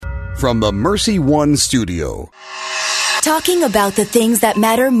from the Mercy One studio. Talking about the things that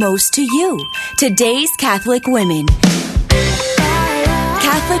matter most to you. Today's Catholic Women.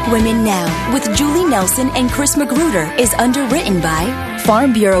 Catholic Women Now with Julie Nelson and Chris Magruder is underwritten by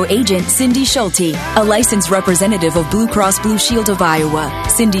Farm Bureau agent Cindy Schulte, a licensed representative of Blue Cross Blue Shield of Iowa,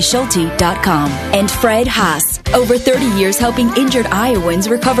 cindyschulte.com, and Fred Haas, over 30 years helping injured Iowans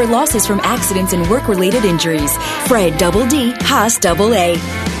recover losses from accidents and work-related injuries. Fred Double D, Haas Double A.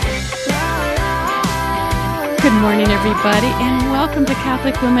 Good morning, everybody, and welcome to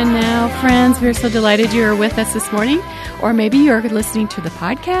Catholic Women Now. Friends, we're so delighted you're with us this morning, or maybe you're listening to the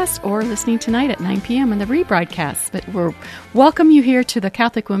podcast or listening tonight at 9 p.m. on the rebroadcast. But we're welcome you here to the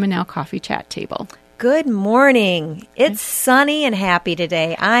Catholic Women Now coffee chat table. Good morning. It's sunny and happy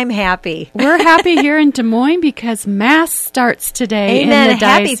today. I'm happy. We're happy here in Des Moines because Mass starts today. Amen. In the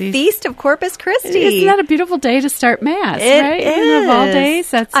diocese. Happy Feast of Corpus Christi. Isn't that a beautiful day to start Mass, right? Is. Of all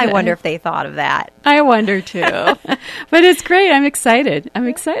days. I wonder if they thought of that. I wonder, too. But it's great. I'm excited.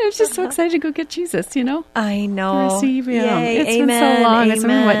 I'm just so excited to go get Jesus, you know? I know. To receive him. Yay. It's Amen. been so long. Amen. It's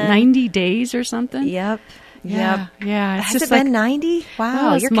been, 90 days or something? Yep. Yeah. It's Has just it been 90?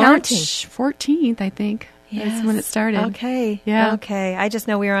 Wow, it's you're March counting. 14th, I think. Yes. That's when it started. Okay. Yeah. Okay. I just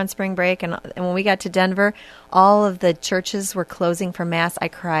know we were on spring break, and when we got to Denver, all of the churches were closing for Mass. I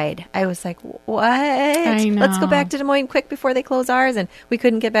cried. I was like, what? I know. Let's go back to Des Moines quick before they close ours, and we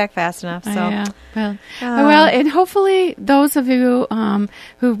couldn't get back fast enough. So, yeah. Well, and hopefully those of you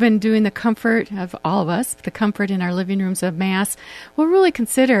who've been doing the comfort of all of us, the comfort in our living rooms of Mass, will really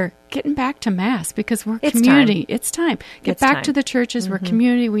consider getting back to Mass because we're community. It's time. Get back to the churches. We're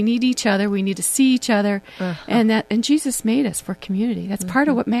community. We need each other. We need to see each other. And Jesus made us for community. That's part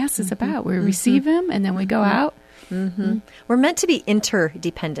of what Mass is about. We receive Him, and then we go out. We're meant to be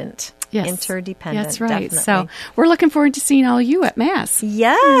interdependent. Yes. Interdependent. That's right. Definitely. So we're looking forward to seeing all you at Mass.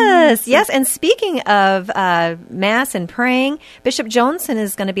 Yes. Yes. And speaking of Mass and praying, Bishop Johnson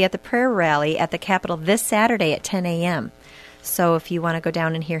is going to be at the prayer rally at the Capitol this Saturday at 10 a.m. So if you want to go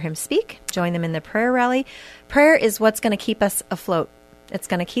down and hear him speak, join them in the prayer rally. Prayer is what's going to keep us afloat. It's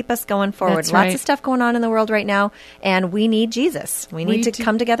going to keep us going forward. That's Lots right. of stuff going on in the world right now, and we need Jesus. We need to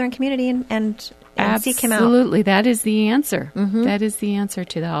come together in community and seek Him out. Absolutely. That is the answer. That is the answer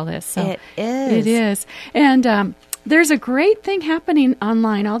to all this. So It is. It is. And there's a great thing happening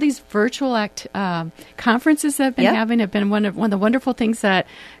online. All these virtual conferences that have been one of the wonderful things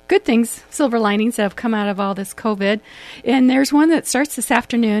good things, silver linings that have come out of all this COVID. And there's one that starts this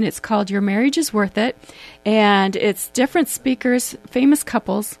afternoon. It's called Your Marriage is Worth It. And it's different speakers, famous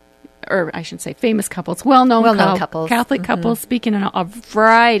couples, or I shouldn't say famous couples, well-known couples. Catholic couples speaking on a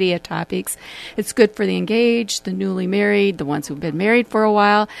variety of topics. It's good for the engaged, the newly married, the ones who've been married for a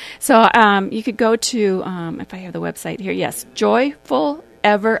while. So you could go to, if I have the website here, yes,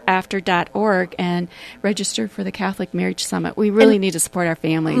 joyfuleverafter.org and register for the Catholic Marriage Summit. We really need to support our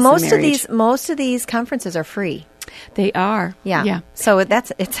families. Most of these conferences are free. They are. Yeah. So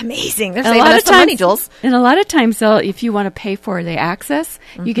it's amazing. They're And saving us some money, Jules. And a lot of times, though, if you want to pay for the access,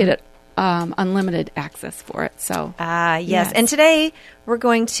 you get it. Unlimited access for it. So yes. And today we're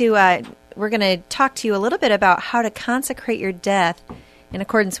going to talk to you a little bit about how to consecrate your death in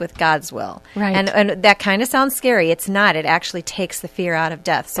accordance with God's will. Right. And that kind of sounds scary. It's not. It actually takes the fear out of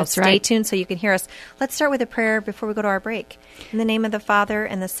death. So That's stay right. tuned so you can hear us. Let's start with a prayer before we go to our break. In the name of the Father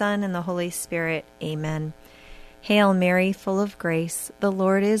and the Son and the Holy Spirit. Amen. Hail Mary, full of grace, the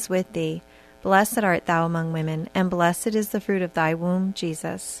Lord is with thee. Blessed art thou among women, and blessed is the fruit of thy womb,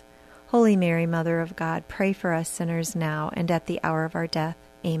 Jesus. Holy Mary, Mother of God, pray for us sinners now and at the hour of our death.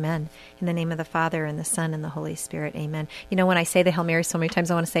 Amen. In the name of the Father, and the Son, and the Holy Spirit. Amen. You know, when I say the Hail Mary so many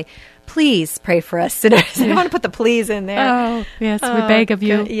times, I want to say, please pray for us sinners. I want to put the please in there. Oh, yes, we beg of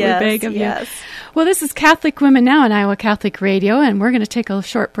you. Yes, we beg of yes. you. Well, this is Catholic Women Now on Iowa Catholic Radio, and we're going to take a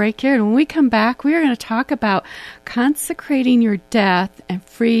short break here. And when we come back, we are going to talk about consecrating your death and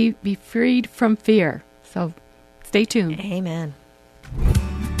be freed from fear. So stay tuned. Amen.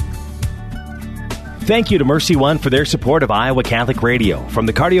 Thank you to Mercy One for their support of Iowa Catholic Radio. From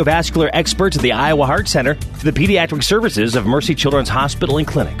the cardiovascular experts at the Iowa Heart Center to the pediatric services of Mercy Children's Hospital and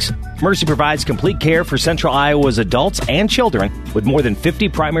Clinics, Mercy provides complete care for Central Iowa's adults and children with more than 50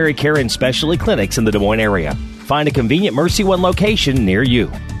 primary care and specialty clinics in the Des Moines area. Find a convenient Mercy One location near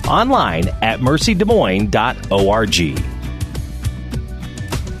you. Online at mercydesmoines.org.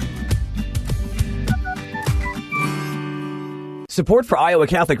 Support for Iowa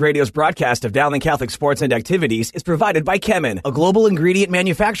Catholic Radio's broadcast of Dowling Catholic sports and activities is provided by Kemin, a global ingredient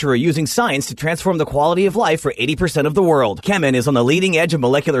manufacturer using science to transform the quality of life for 80% of the world. Kemin is on the leading edge of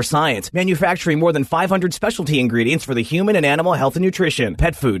molecular science, manufacturing more than 500 specialty ingredients for the human and animal health and nutrition,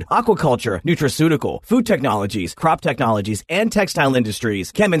 pet food, aquaculture, nutraceutical, food technologies, crop technologies, and textile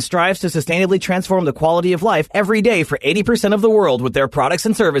industries. Kemin strives to sustainably transform the quality of life every day for 80% of the world with their products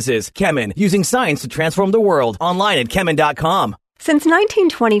and services. Kemin, using science to transform the world. Online at kemin.com. Since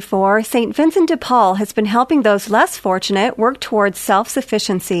 1924, St. Vincent de Paul has been helping those less fortunate work towards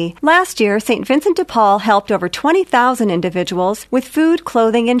self-sufficiency. Last year, St. Vincent de Paul helped over 20,000 individuals with food,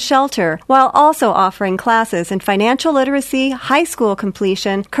 clothing, and shelter, while also offering classes in financial literacy, high school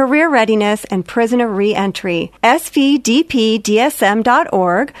completion, career readiness, and prisoner re-entry.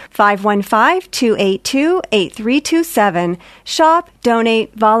 svdpdsm.org, 515-282-8327. Shop,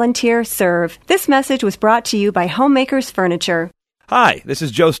 donate, volunteer, serve. This message was brought to you by Homemakers Furniture. Hi, this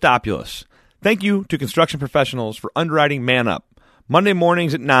is Joe Stopulus. Thank you to construction professionals for underwriting Man Up, Monday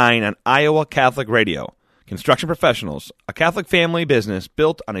mornings at 9 on Iowa Catholic Radio. Construction Professionals, a Catholic family business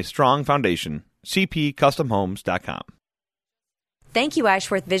built on a strong foundation. CPCustomHomes.com. Thank you,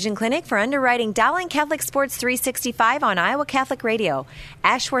 Ashworth Vision Clinic, for underwriting Dowling Catholic Sports 365 on Iowa Catholic Radio.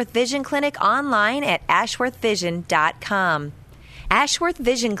 Ashworth Vision Clinic online at ashworthvision.com. Ashworth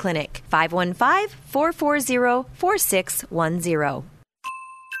Vision Clinic, 515-440-4610.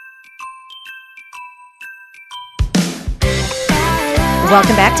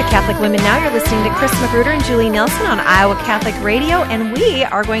 Welcome back to Catholic Women Now. You're listening to Chris Magruder and Julie Nelson on Iowa Catholic Radio, and we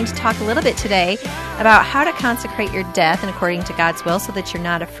are going to talk a little bit today about how to consecrate your death and according to God's will so that you're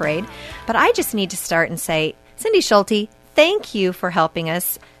not afraid. But I just need to start and say, Cindy Schulte, thank you for helping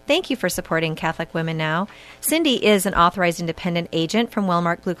us. Thank you for supporting Catholic Women Now. Cindy is an authorized independent agent from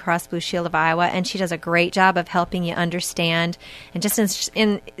Wellmark Blue Cross Blue Shield of Iowa, and she does a great job of helping you understand and just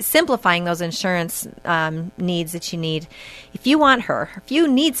in simplifying those insurance needs that you need. If you want her, if you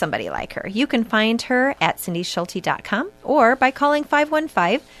need somebody like her, you can find her at cindyschulte.com or by calling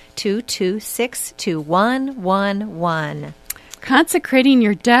 515-226-2111. Consecrating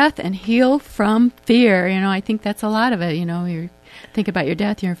your death and heal from fear. I think that's a lot of it. You're think about your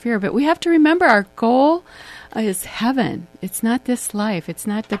death, you're in fear. But we have to remember our goal is heaven. It's not this life. It's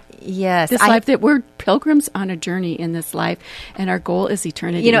not this life that we're pilgrims on a journey in this life, and our goal is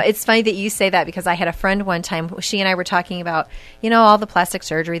eternity. It's funny that you say that because I had a friend one time, she and I were talking about, all the plastic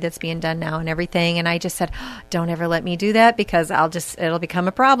surgery that's being done now and everything, and I just said, don't ever let me do that because it'll become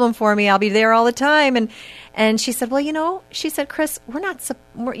a problem for me. I'll be there all the time. And she said, well, she said, Chris, we're not,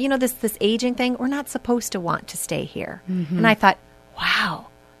 this aging thing, we're not supposed to want to stay here. Mm-hmm. And I thought, wow.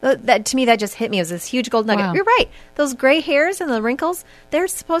 That to me, that just hit me. It was this huge gold nugget. Wow. You're right. Those gray hairs and the wrinkles, they're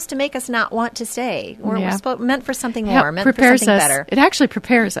supposed to make us not want to stay. We're meant for something more, meant for something better. It actually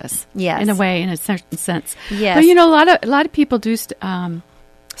prepares us, yes, in a way, in a certain sense. Yes. But a lot of people do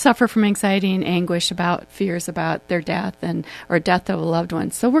suffer from anxiety and anguish about fears about their death or death of a loved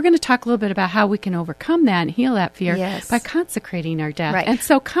one. So we're going to talk a little bit about how we can overcome that and heal that fear by consecrating our death. Right. And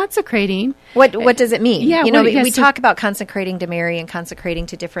so consecrating... What does it mean? Yeah, we talk about consecrating to Mary and consecrating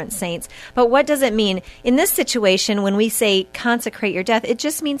to different saints, but what does it mean? In this situation, when we say consecrate your death, it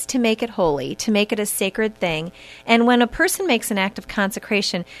just means to make it holy, to make it a sacred thing. And when a person makes an act of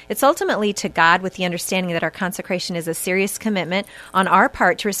consecration, it's ultimately to God with the understanding that our consecration is a serious commitment on our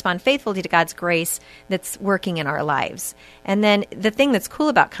part to respond faithfully to God's grace that's working in our lives. And then the thing that's cool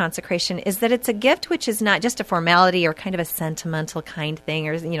about consecration is that it's a gift which is not just a formality or kind of a sentimental kind thing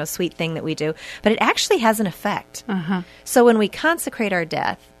or sweet thing that we do, but it actually has an effect. Uh-huh. So when we consecrate our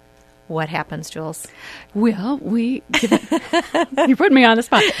death, what happens, Jules? Well, you put me on the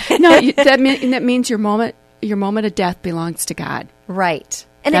spot. No, that means your moment of death belongs to God. Right.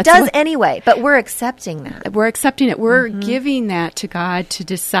 And it does anyway, but we're accepting that. We're accepting it. We're giving that to God to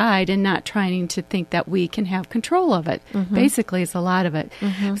decide and not trying to think that we can have control of it. Mm-hmm. Basically, it's a lot of it.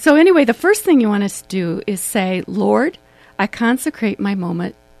 Mm-hmm. So anyway, the first thing you want us to do is say, Lord, I consecrate my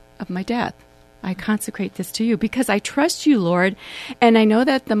moment of my death. I consecrate this to you because I trust you, Lord, and I know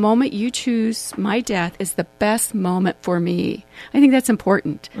that the moment you choose my death is the best moment for me. I think that's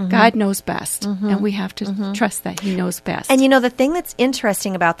important. Mm-hmm. God knows best, and we have to trust that He knows best. And the thing that's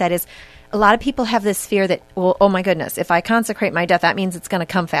interesting about that is a lot of people have this fear that, well, oh my goodness, if I consecrate my death, that means it's going to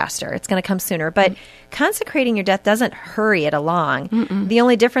come faster. It's going to come sooner. But consecrating your death doesn't hurry it along. Mm-mm. The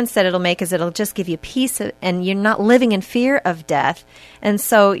only difference that it'll make is it'll just give you peace, and you're not living in fear of death. And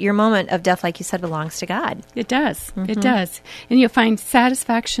so your moment of death, like you said, belongs to God. It does. Mm-hmm. It does. And you'll find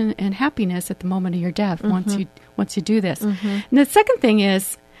satisfaction and happiness at the moment of your death once you do this. Mm-hmm. And the second thing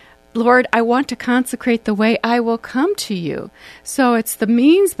is, Lord, I want to consecrate the way I will come to you. So it's the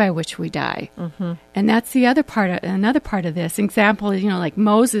means by which we die. Mm-hmm. And that's the other part, another part of this. Example, like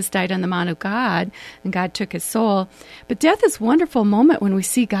Moses died on the Mount of God, and God took his soul. But death is a wonderful moment when we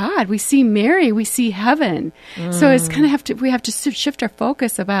see God, we see Mary, we see heaven. So it's kind of we have to shift our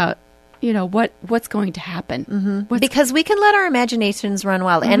focus about, what's going to happen. Mm-hmm. Because we can let our imaginations run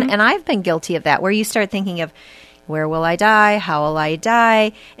wild. Mm-hmm. And I've been guilty of that, where you start thinking of, where will I die? How will I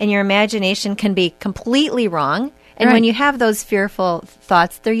die? And your imagination can be completely wrong. And when you have those fearful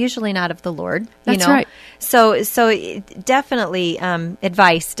thoughts, they're usually not of the Lord. That's right. So definitely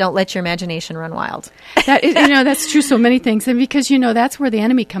advice, don't let your imagination run wild. That's true. So many things. And because, that's where the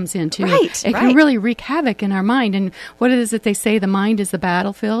enemy comes in too. Right. It can really wreak havoc in our mind. And what is it they say? The mind is the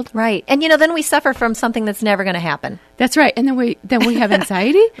battlefield. Right. And, then we suffer from something that's never going to happen. That's right. And then we have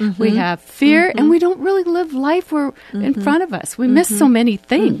anxiety, mm-hmm. we have fear, mm-hmm. and we don't really live life in front of us. We miss so many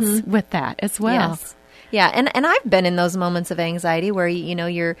things with that as well. Yes. Yeah, and I've been in those moments of anxiety where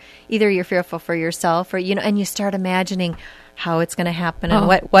you're fearful for yourself, or and you start imagining how it's going to happen and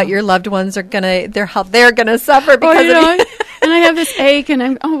what your loved ones are how they're going to suffer because of it. And I have this ache,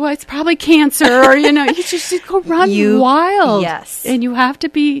 and it's probably cancer, or you just go run wild. Yes, and you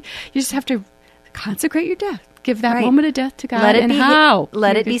just have to consecrate your death. Give that moment of death to God.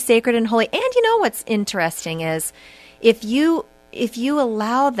 Let it be sacred and holy. And what's interesting is if you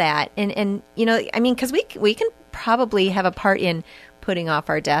allow that, and because we can probably have a part in putting off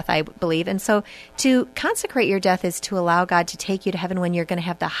our death, I believe. And so to consecrate your death is to allow God to take you to heaven when you're going to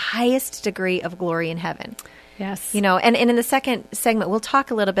have the highest degree of glory in heaven. Yes. And in the second segment, we'll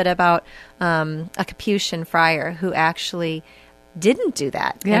talk a little bit about a Capuchin friar who actually didn't do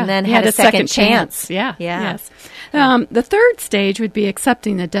that and then had a second chance. Yeah. Yes. The third stage would be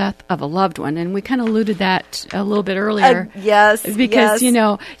accepting the death of a loved one, and we kind of alluded that a little bit earlier. Yes. Because,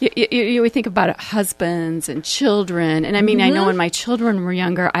 we think about it, husbands and children. And I mean, I know when my children were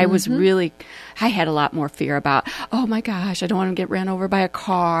younger, I had a lot more fear about, oh my gosh, I don't want to get ran over by a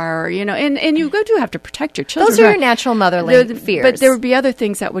car, and you do have to protect your children. Those are your natural motherly fears. But there would be other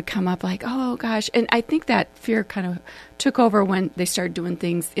things that would come up like, oh gosh. And I think that fear kind of took over when they started doing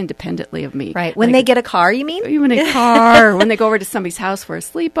things independently of me. Right. When they get a car, you mean? Even a car, when they go over to somebody's house for a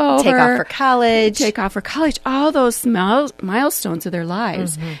sleepover. Take off for college. All those milestones of their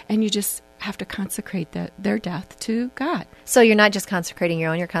lives. Mm-hmm. And you just have to consecrate their death to God. So you're not just consecrating your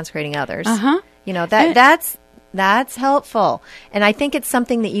own, you're consecrating others. Uh-huh. That's helpful. And I think it's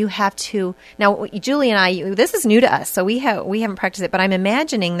something that you have to, now Julie and I, this is new to us, so we haven't practiced it, but I'm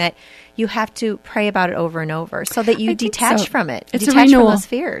imagining that you have to pray about it over and over so that you detach from it. It's detach a renewal. From those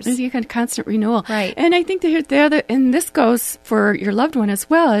fears. It's a constant renewal. Right. And I think the other, and this goes for your loved one as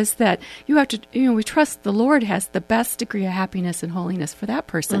well, is that you have to, we trust the Lord has the best degree of happiness and holiness for that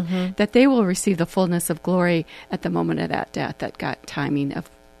person, that they will receive the fullness of glory at the moment of that death, that timing of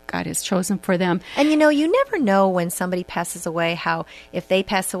God has chosen for them. And you never know when somebody passes away, how if they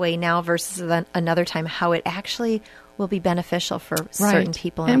pass away now versus another time, how it actually will be beneficial for certain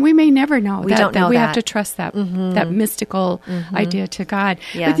people. And we may never know. We don't know we that. have to trust that mystical idea to God.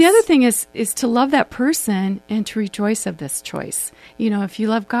 Yes. But the other thing is to love that person and to rejoice of this choice. If you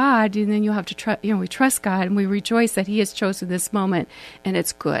love God, then you have to trust. We trust God and we rejoice that He has chosen this moment, and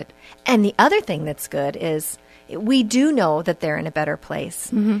it's good. And the other thing that's good is, we do know that they're in a better place.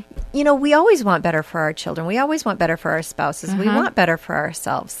 Mm-hmm. We always want better for our children. We always want better for our spouses. We want better for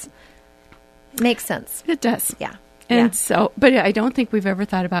ourselves. Makes sense. It does. Yeah. And so, but I don't think we've ever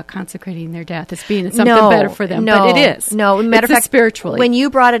thought about consecrating their death as being something better for them. No, but it is. No, matter of fact, spiritually. When you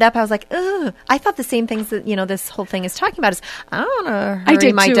brought it up, I was like, ugh. I thought the same things that, this whole thing is talking about is, I don't want to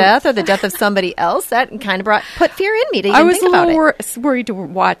hurry my death or the death of somebody else. That kind of put fear in me to even think about it. I was a little worried to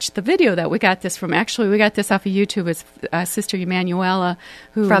watch the video that we got this from. Actually, we got this off of YouTube. It's Sister Emanuela,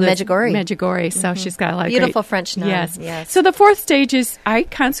 who from Medjugorje. Medjugorje. So she's got a lot of beautiful French nun. Yes. So the fourth stage is, I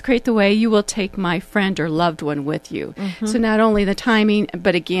consecrate the way you will take my friend or loved one with you. Mm-hmm. So not only the timing,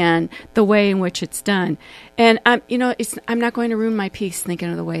 but again, the way in which it's done. And I'm not going to ruin my peace thinking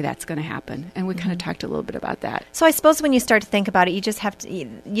of the way that's going to happen. And we kind of talked a little bit about that. So I suppose when you start to think about it, you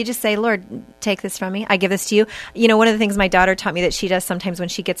just say, Lord, take this from me. I give this to you. One of the things my daughter taught me that she does sometimes when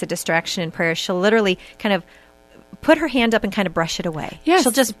she gets a distraction in prayer, she'll literally kind of put her hand up and kind of brush it away. Yes.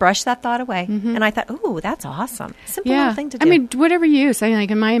 She'll just brush that thought away. Mm-hmm. And I thought, ooh, that's awesome. Simple little thing to do. Whatever you use. Like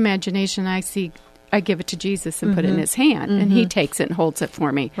in my imagination, I see I give it to Jesus and put it in his hand, and he takes it and holds it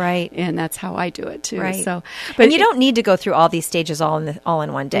for me. Right. And that's how I do it, too. Right. So, but you don't need to go through all these stages all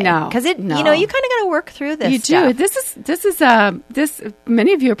in one day. No. Because, you kind of got to work through this You stuff. do. This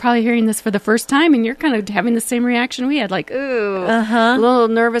many of you are probably hearing this for the first time, and you're kind of having the same reaction we had, like, ooh, a little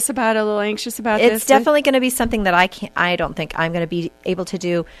nervous about it, a little anxious about this. It's definitely going to be something that I don't think I'm going to be able to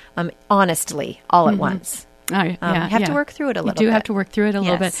do honestly all at once. Have to work through it a little bit. You do have to work through it a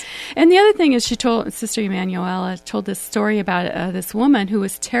little bit. And the other thing is Sister Emanuela told this story about this woman who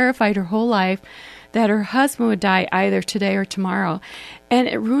was terrified her whole life that her husband would die either today or tomorrow. And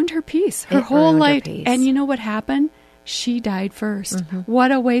it ruined her peace, her whole life. And you know what happened? She died first.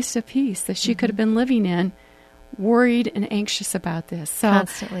 What a waste of peace that she could have been living in, worried and anxious about this. So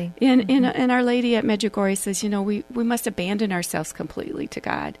constantly. And Our Lady at Medjugorje says, we must abandon ourselves completely to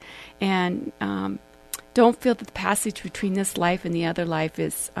God. And don't feel that the passage between this life and the other life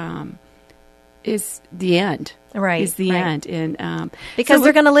is the end. Right. Is the end. And because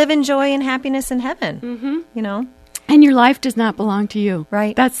they're going to live in joy and happiness in heaven. And your life does not belong to you.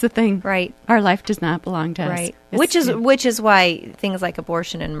 Right. That's the thing. Right. Our life does not belong to us. Right. Which is why things like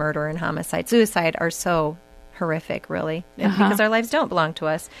abortion and murder and homicide, suicide are so horrific, really, because our lives don't belong to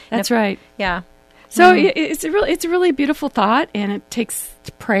us. That's right. Yeah. So it's a really beautiful thought, and it takes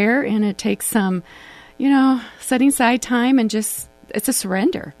prayer, and it takes some, setting aside time, and just it's a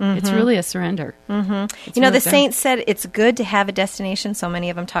surrender. It's really a surrender. The saints said it's good to have a destination. So many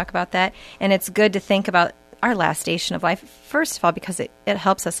of them talk about that, and it's good to think about our last station of life, first of all, because it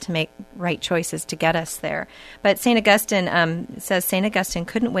helps us to make right choices to get us there. But St. Augustine says St. Augustine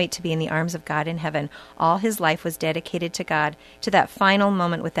couldn't wait to be in the arms of God in heaven. All his life was dedicated to God, to that final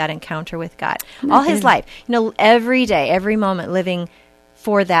moment with that encounter with God. All his life, every day, every moment living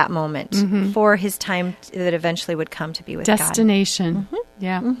for that moment, for his time that eventually would come to be with destination. God.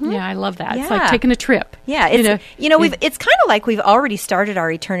 Yeah, I love that. Yeah. It's like taking a trip. Yeah, it's kind of like we've already started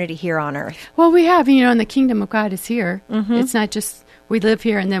our eternity here on earth. Well, we have, and the kingdom of God is here. It's not just we live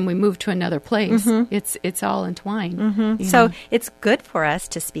here and then we move to another place. It's all entwined. So it's good for us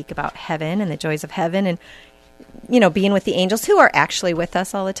to speak about heaven and the joys of heaven, and being with the angels who are actually with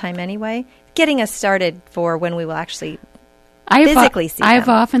us all the time anyway, getting us started for when we will actually physically see them. I've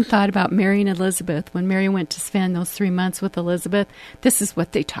often thought about Mary and Elizabeth. When Mary went to spend those 3 months with Elizabeth, this is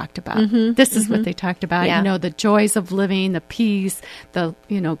what they talked about. This is what they talked about. Yeah. The joys of living, the peace, the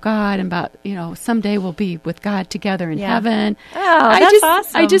God, and about someday we'll be with God together in heaven. Oh, that's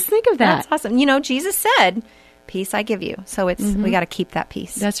awesome! I just think of that. That's awesome. Jesus said, "Peace I give you." So it's we got to keep that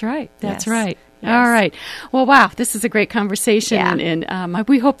peace. That's right. That's Yes. right. Yes. All right. Well, wow, this is a great conversation, and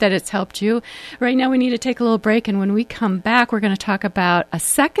we hope that it's helped you. Right now we need to take a little break, and when we come back, we're going to talk about a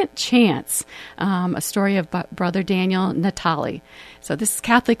second chance, a story of Brother Daniel Natali. So this is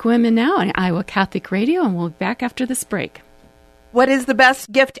Catholic Women Now on Iowa Catholic Radio, and we'll be back after this break. What is the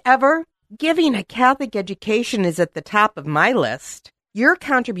best gift ever? Giving a Catholic education is at the top of my list. Your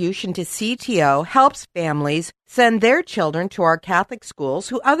contribution to CTO helps families send their children to our Catholic schools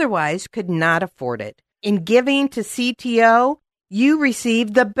who otherwise could not afford it. In giving to CTO, you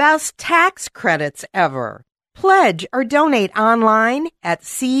receive the best tax credits ever. Pledge or donate online at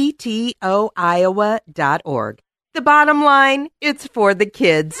ctoiowa.org. The bottom line, it's for the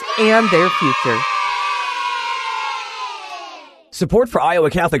kids and their future. Support for Iowa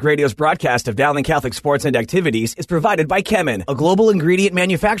Catholic Radio's broadcast of Dowling Catholic sports and activities is provided by Kemin, a global ingredient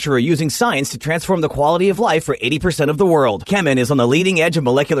manufacturer using science to transform the quality of life for 80% of the world. Kemin is on the leading edge of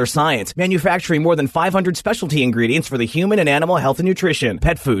molecular science, manufacturing more than 500 specialty ingredients for the human and animal health and nutrition,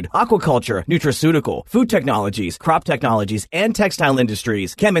 pet food, aquaculture, nutraceutical, food technologies, crop technologies, and textile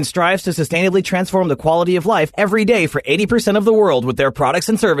industries. Kemin strives to sustainably transform the quality of life every day for 80% of the world with their products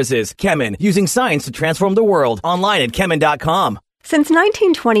and services. Kemin, using science to transform the world. Online at Kemin.com. Since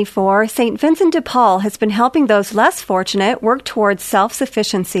 1924, St. Vincent de Paul has been helping those less fortunate work towards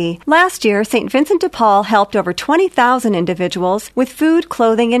self-sufficiency. Last year, St. Vincent de Paul helped over 20,000 individuals with food,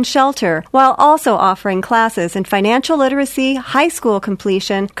 clothing, and shelter, while also offering classes in financial literacy, high school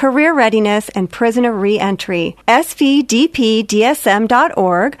completion, career readiness, and prisoner re-entry. svdpdsm.org,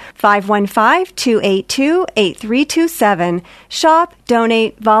 515-282-8327. Shop,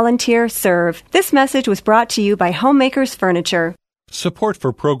 donate, volunteer, serve. This message was brought to you by Homemakers Furniture. Support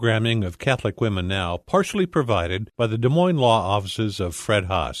for programming of Catholic Women Now partially provided by the Des Moines Law Offices of Fred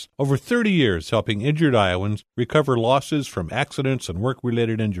Haas. Over 30 years helping injured Iowans recover losses from accidents and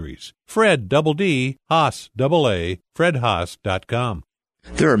work-related injuries. Fred, double D, Haas, double A, fredhaas.com.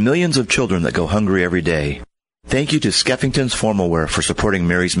 There are millions of children that go hungry every day. Thank you to Skeffington's Formal Wear for supporting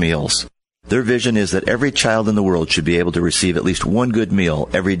Mary's Meals. Their vision is that every child in the world should be able to receive at least one good meal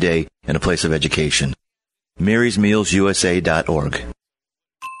every day in a place of education. MarysMealsUSA.org.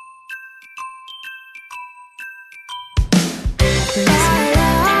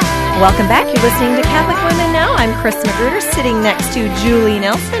 Welcome back. You're listening to Catholic Women Now. I'm Chris Magruder, sitting next to Julie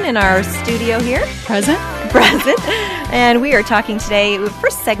Nelson in our studio here. Present. And we are talking today, the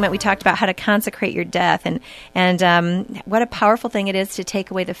first segment we talked about how to consecrate your death and what a powerful thing it is to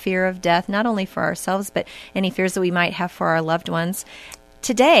take away the fear of death, not only for ourselves, but any fears that we might have for our loved ones.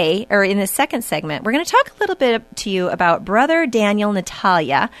 Today, or in the second segment, we're going to talk a little bit to you about Brother Daniel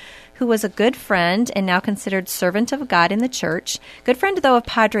Natalia, who was a good friend and now considered servant of God in the church. Good friend, though, of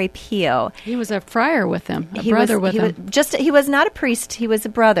Padre Pio. He was a friar with him, brother with him. He was not a priest. He was a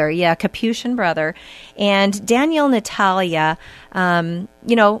brother, a Capuchin brother. And Daniel Natalia, he was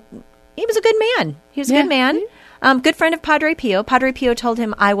a good man. He was a good man. Good friend of Padre Pio. Padre Pio told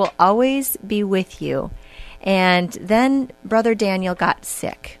him, "I will always be with you." And then Brother Daniel got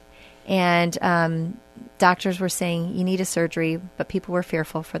sick. And doctors were saying, you need a surgery, but people were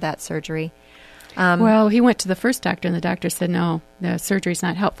fearful for that surgery. Well, he went to the first doctor, and the doctor said, no, the surgery's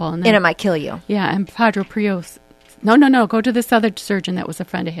not helpful. And it might kill you. Yeah, and Padre Pio, no, go to this other surgeon that was a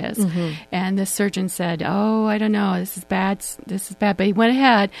friend of his. Mm-hmm. And this surgeon said, I don't know, this is bad. But he went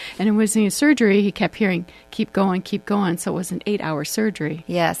ahead, and it was in his surgery, he kept hearing, keep going. So it was an 8-hour surgery.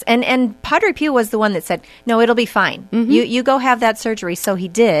 Yes, and Padre Pio was the one that said, no, it'll be fine. Mm-hmm. You go have that surgery. So he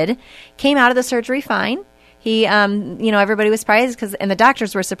did, came out of the surgery fine. He, everybody was surprised and the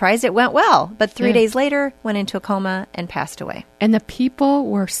doctors were surprised it went well. But 3 days later, went into a coma and passed away. And the people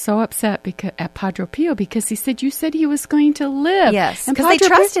were so upset at Padre Pio because he said, you said he was going to live. Yes, because they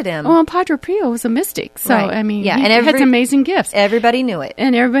trusted him. Well, and Padre Pio was a mystic. So, right. I mean, he had amazing gifts. Everybody knew it.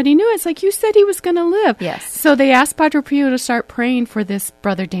 And everybody knew it. It's like, you said he was going to live. Yes. So they asked Padre Pio to start praying for this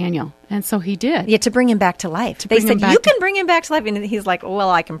Brother Daniel. And so he did. Yeah, to bring him back to life. They said, you can bring him back to life. And he's like, well,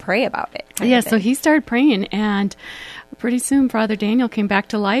 I can pray about it. Yeah, so he started praying. And pretty soon, Brother Daniel came back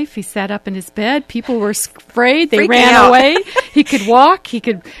to life. He sat up in his bed. People were afraid. They ran away. He could walk. He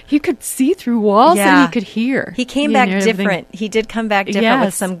could see through walls, and he could hear. He came back different. He did come back different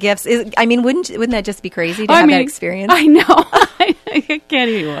with some gifts. Wouldn't that just be crazy to have that experience? I know. I can't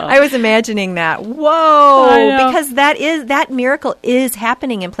even. I was imagining that. Whoa! Because that miracle is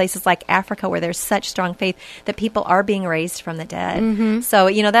happening in places like Africa where there's such strong faith that people are being raised from the dead. Mm-hmm.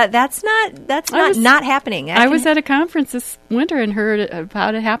 So that's not happening. I was at a conference this winter and heard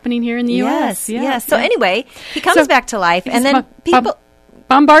about it happening here in the U.S. Yes. So anyway, he comes back to life, and then people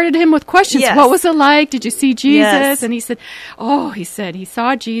bombarded him with questions. Yes. What was it like? Did you see Jesus? Yes. And he said, he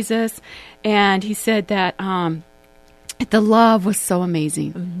saw Jesus, and he said that the love was so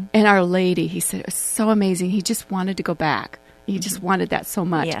amazing. Mm-hmm. And Our Lady, he said, it was so amazing. He just wanted to go back. He just wanted that so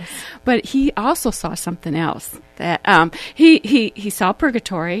much. Yes. But he also saw something else. That he saw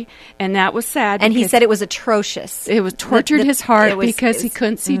purgatory, and that was sad. And he said it was atrocious. It was tortured his heart because he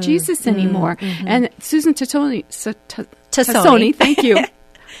couldn't see Jesus anymore. Mm-hmm. And Susan Tassoni, thank you.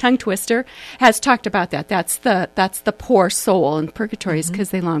 Tongue twister, has talked about that. That's the poor soul in purgatory,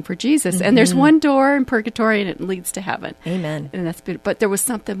 because they long for Jesus. Mm-hmm. And there's one door in purgatory, and it leads to heaven. Amen. And that's beautiful. But there was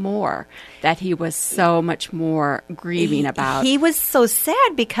something more that he was so much more grieving about. He was so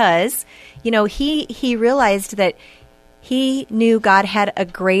sad because, he realized that he knew God had a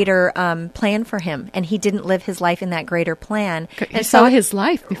greater plan for him, and he didn't live his life in that greater plan. He saw his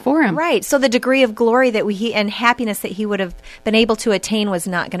life before him. Right. So the degree of glory that and happiness that he would have been able to attain was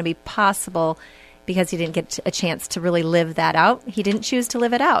not going to be possible because he didn't get a chance to really live that out. He didn't choose to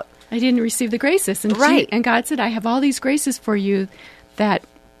live it out. I didn't receive the graces. And and God said, I have all these graces for you that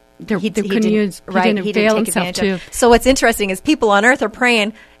he didn't avail himself to. So what's interesting is people on earth are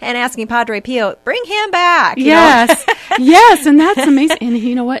praying and asking Padre Pio, bring him back. Yes, yes, and that's amazing. And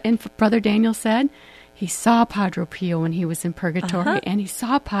you know what? And Brother Daniel said he saw Padre Pio when he was in purgatory, and he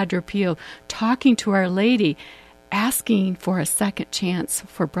saw Padre Pio talking to Our Lady, asking for a second chance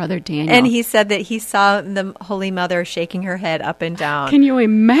for Brother Daniel. And he said that he saw the Holy Mother shaking her head up and down. Can you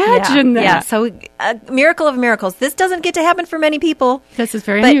imagine that? Yeah, so a miracle of miracles. This doesn't get to happen for many people. This is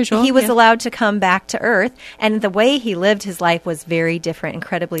very unusual. He was allowed to come back to earth, and the way he lived his life was very different,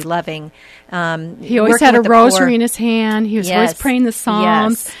 incredibly loving. He always had a rosary in his hand. He was always praying the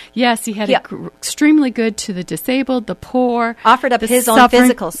Psalms. Yes, he had extremely good to the disabled, the poor. Offered up his own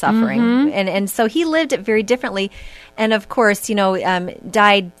physical suffering. Mm-hmm. And so he lived it very differently. And of course,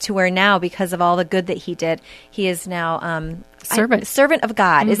 died to where now because of all the good that he did. He is now servant of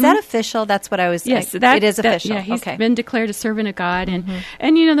God. Is that official? That's what I was. Yes, it is official. He's been declared a servant of God, and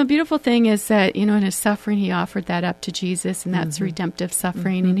the beautiful thing is that in his suffering, he offered that up to Jesus, and that's redemptive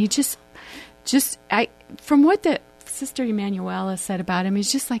suffering. And he just from what the Sister Emanuela said about him,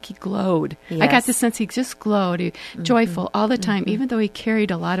 he's just like he glowed. Yes. I got the sense he just glowed, joyful all the time, even though he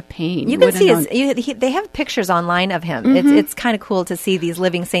carried a lot of pain. You can see they have pictures online of him. It's kind of cool to see these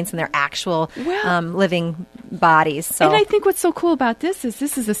living saints in their actual living bodies. So. And I think what's so cool about this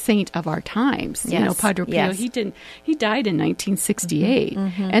is a saint of our times. Yes. Padre Pio. Yes. He died in 1968,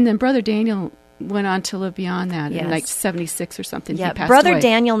 and then Brother Daniel went on to live beyond that in like 76 or something. Yeah, he passed Brother away.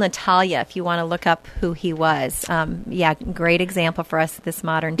 Daniel Natalia, if you want to look up who he was. Great example for us at this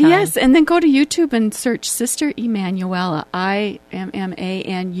modern time. Yes, and then go to YouTube and search Sister Emanuela, Immanuela.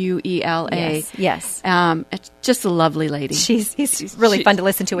 Yes. It's just a lovely lady. She's really fun to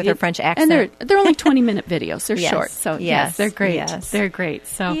listen to with her French accent. And they're only 20-minute videos. They're Yes. short. So, Yes. they're great. Yes. They're great.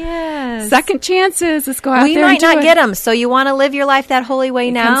 So, Yes. second chances. Let's go out We there might and do not it. get them, so you want to live your life that holy way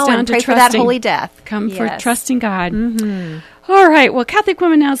It now comes down and to pray for that trusting. holy death. Come for Yes. trusting God. All right. Well, Catholic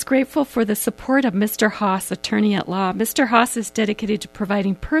Women Now is grateful for the support of Mr. Haas, attorney at law. Mr. Haas is dedicated to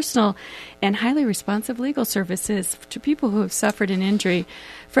providing personal and highly responsive legal services to people who have suffered an injury.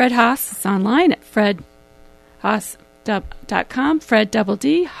 Fred Haas is online at fredhaas.com, Fred double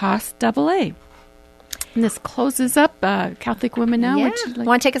D, Haas double A. And this closes up Catholic Women Now. Yeah. Would you like-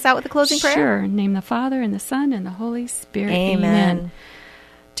 Want to take us out with a closing prayer? Sure. Name the Father and the Son and the Holy Spirit. Amen.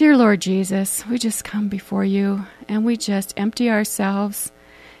 Dear Lord Jesus, we just come before you and we just empty ourselves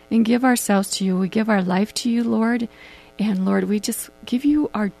and give ourselves to you. We give our life to you, Lord. And Lord, we just give you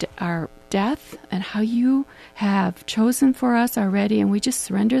our death and how you have chosen for us already. And we just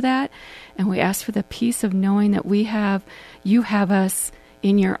surrender that. And we ask for the peace of knowing that you have us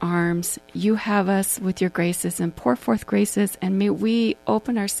in your arms. You have us with your graces, and pour forth graces. And may we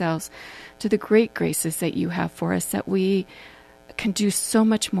open ourselves to the great graces that you have for us, that we can do so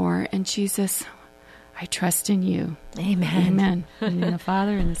much more. And Jesus, I trust in you. Amen. Amen. And in the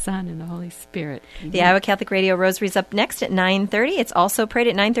Father, and the Son, and the Holy Spirit. Amen. The Iowa Catholic Radio Rosary is up next at 9:30. It's also prayed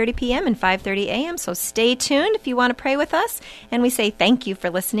at 9:30 p.m. and 5:30 a.m., so stay tuned if you want to pray with us. And we say thank you for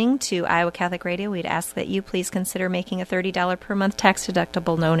listening to Iowa Catholic Radio. We'd ask that you please consider making a $30 per month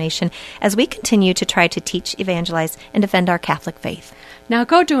tax-deductible donation as we continue to try to teach, evangelize, and defend our Catholic faith. Now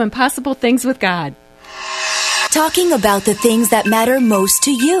go do impossible things with God. Talking about the things that matter most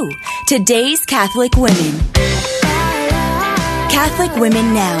to you. Today's Catholic Women. Catholic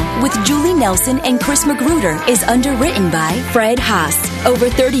Women Now with Julie Nelson and Chris Magruder is underwritten by Fred Haas. Over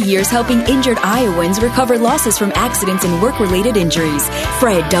 30 years helping injured Iowans recover losses from accidents and work-related injuries.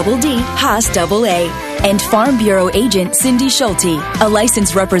 Fred double D, Haas double A. And Farm Bureau agent Cindy Schulte, a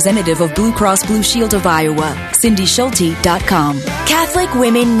licensed representative of Blue Cross Blue Shield of Iowa. CindySchulte.com. Catholic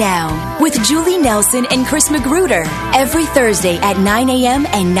Women Now with Julie Nelson and Chris Magruder every Thursday at 9 a.m.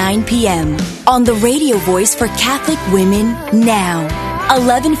 and 9 p.m. on the radio voice for Catholic Women Now.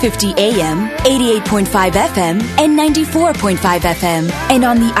 1150 AM, 88.5 FM, and 94.5 FM. And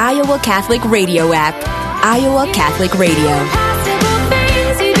on the Iowa Catholic Radio app. Iowa Catholic Radio.